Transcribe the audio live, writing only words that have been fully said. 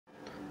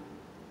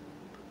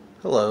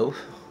Hello.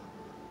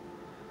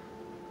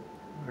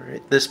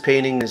 Alright, this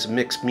painting is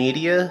mixed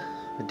media.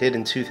 I did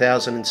in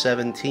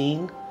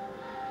 2017.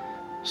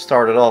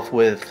 Started off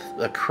with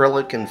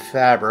acrylic and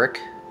fabric.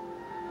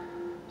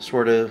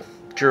 Sort of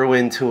drew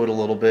into it a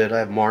little bit. I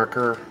have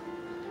marker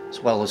as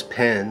well as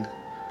pen.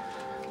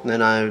 And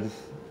then I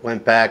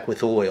went back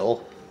with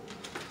oil.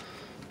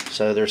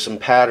 So there's some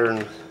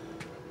pattern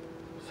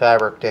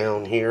fabric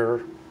down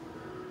here.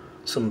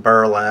 Some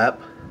burlap.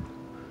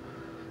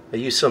 I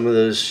used some of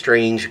those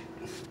strange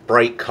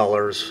bright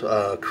colors,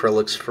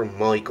 acrylics from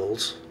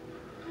Michaels.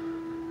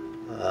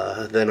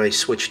 Then I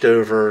switched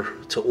over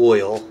to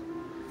oil.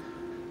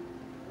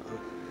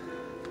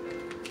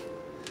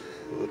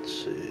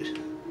 Let's see.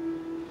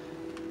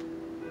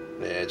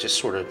 Yeah, just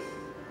sort of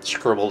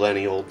scribbled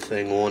any old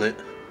thing on it.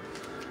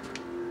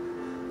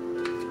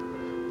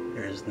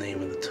 There's the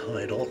name of the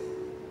title.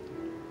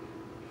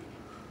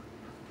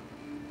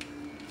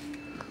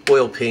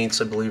 Oil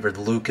paints, I believe, are the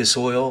Lucas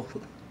oil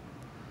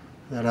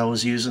that I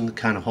was using. It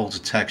kind of holds a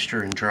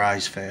texture and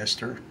dries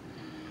faster.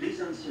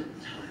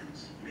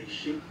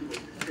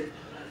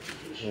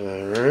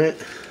 Alright.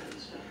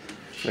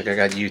 Like I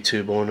got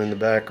YouTube on in the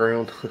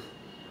background.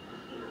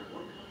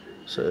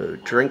 So,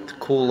 Drink the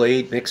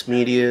Kool-Aid Mixed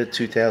Media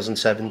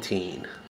 2017.